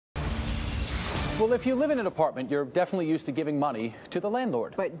Well, if you live in an apartment, you're definitely used to giving money to the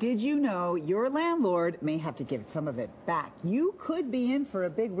landlord. But did you know your landlord may have to give some of it back? You could be in for a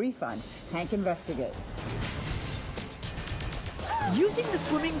big refund. Hank investigates. Using the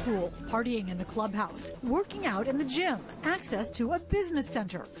swimming pool, partying in the clubhouse, working out in the gym, access to a business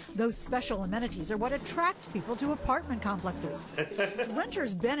center. Those special amenities are what attract people to apartment complexes.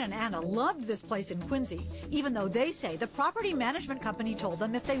 Renters Ben and Anna loved this place in Quincy, even though they say the property management company told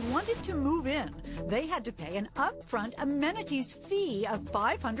them if they wanted to move in, they had to pay an upfront amenities fee of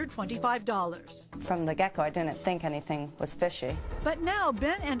 $525. From the get-go, I didn't think anything was fishy. But now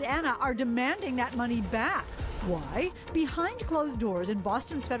Ben and Anna are demanding that money back. Why? Behind closed doors in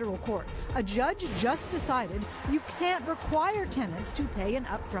Boston's federal court, a judge just decided you can't require tenants to pay an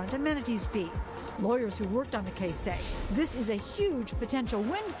upfront amenities fee. Lawyers who worked on the case say this is a huge potential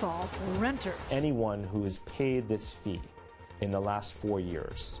windfall for renters. Anyone who has paid this fee in the last 4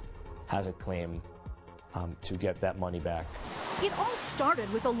 years has a claim to get that money back. It all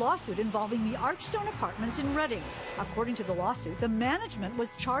started with a lawsuit involving the Archstone apartments in Reading. According to the lawsuit, the management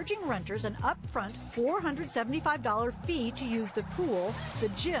was charging renters an upfront $475 fee to use the pool, the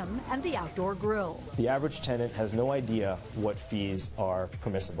gym, and the outdoor grill. The average tenant has no idea what fees are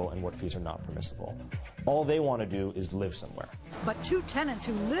permissible and what fees are not permissible. All they want to do is live somewhere. But two tenants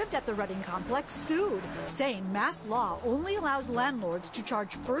who lived at the Reading complex sued, saying Mass law only allows landlords to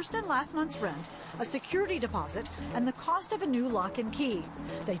charge first and last month's rent, a security deposit, and the cost of a new lock and key.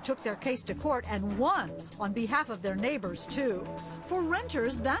 They took their case to court and won on behalf of their neighbors, too. For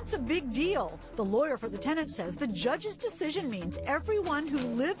renters, that's a big deal. The lawyer for the tenant says the judge's decision means everyone who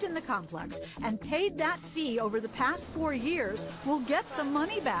lived in the complex and paid that fee over the past 4 years will get some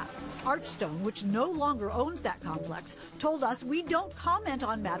money back. Archstone, which no longer owns that complex, told us we don't comment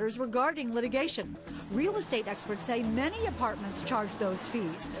on matters regarding litigation. Real estate experts say many apartments charge those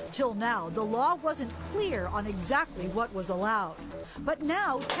fees. Till now, the law wasn't clear on exactly what was allowed. But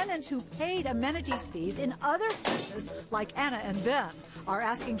now, tenants who paid amenities fees in other places, like Anna and Ben, are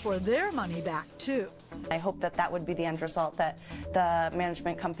asking for their money back, too. I hope that that would be the end result, that the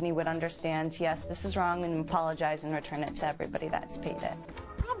management company would understand, yes, this is wrong, and apologize and return it to everybody that's paid it.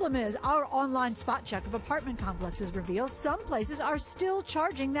 Problem is, our online spot check of apartment complexes reveals some places are still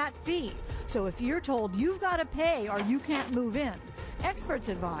charging that fee. So if you're told you've got to pay or you can't move in, experts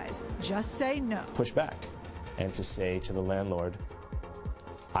advise just say no. Push back and to say to the landlord,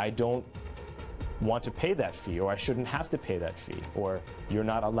 I don't want to pay that fee, or I shouldn't have to pay that fee, or you're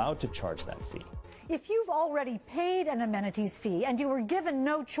not allowed to charge that fee. If you've already paid an amenities fee and you were given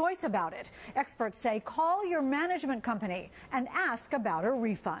no choice about it, experts say call your management company and ask about a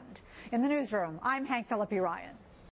refund. In the newsroom, I'm Hank Philippi Ryan.